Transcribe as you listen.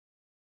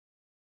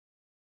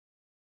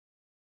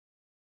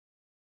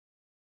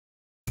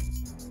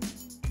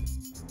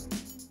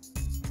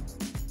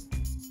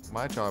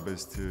My job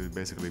is to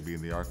basically be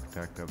the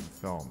architect of the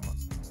film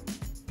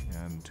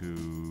and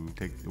to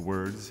take the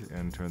words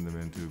and turn them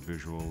into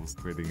visuals,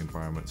 creating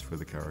environments for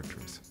the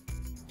characters.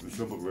 The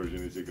simple version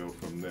is you go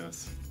from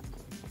this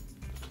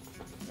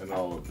and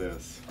all of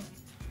this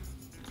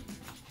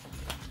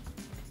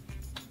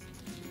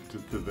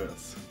to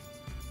this,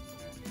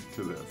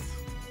 to this.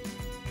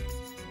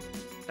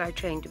 I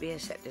trained to be a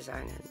set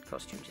designer and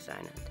costume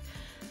designer.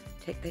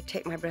 They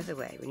take my breath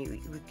away when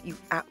you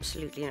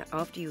absolutely, you know,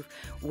 after you've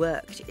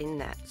worked in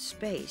that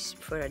space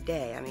for a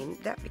day, I mean,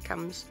 that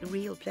becomes a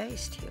real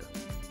place to you.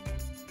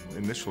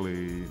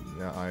 Initially,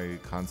 I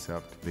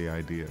concept the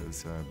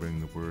ideas, bring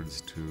the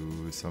words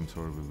to some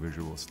sort of a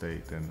visual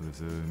state, and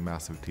there's a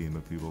massive team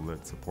of people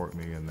that support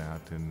me in that,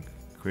 and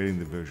creating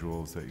the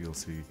visuals that you'll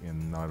see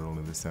in not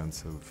only the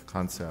sense of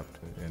concept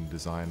and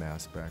design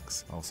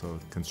aspects, also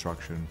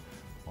construction,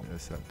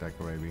 set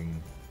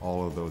decorating.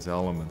 All of those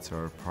elements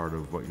are part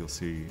of what you'll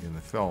see in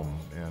the film,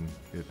 and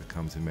it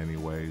comes in many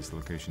ways. The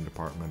location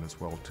department as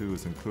well too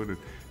is included,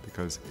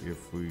 because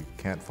if we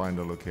can't find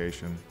a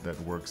location that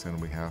works, then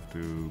we have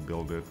to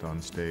build it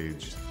on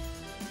stage.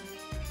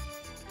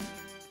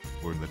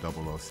 We're in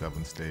the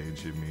 007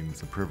 stage. It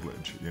means a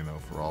privilege, you know,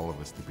 for all of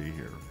us to be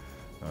here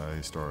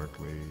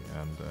historically,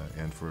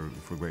 and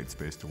for great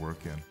space to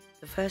work in.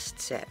 The first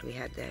set we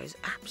had there is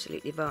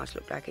absolutely vast.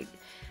 Looked like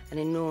an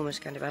enormous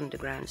kind of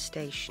underground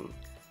station.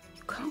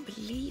 You can't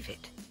believe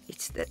it.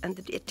 And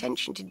the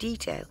attention to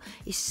detail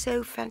is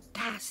so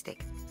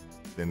fantastic.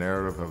 The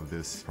narrative of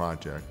this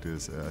project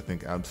is, I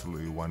think,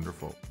 absolutely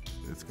wonderful.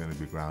 It's going to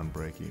be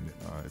groundbreaking.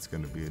 It's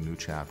going to be a new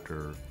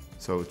chapter.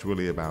 So it's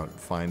really about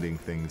finding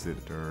things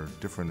that are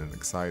different and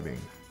exciting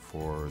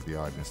for the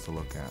audience to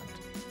look at.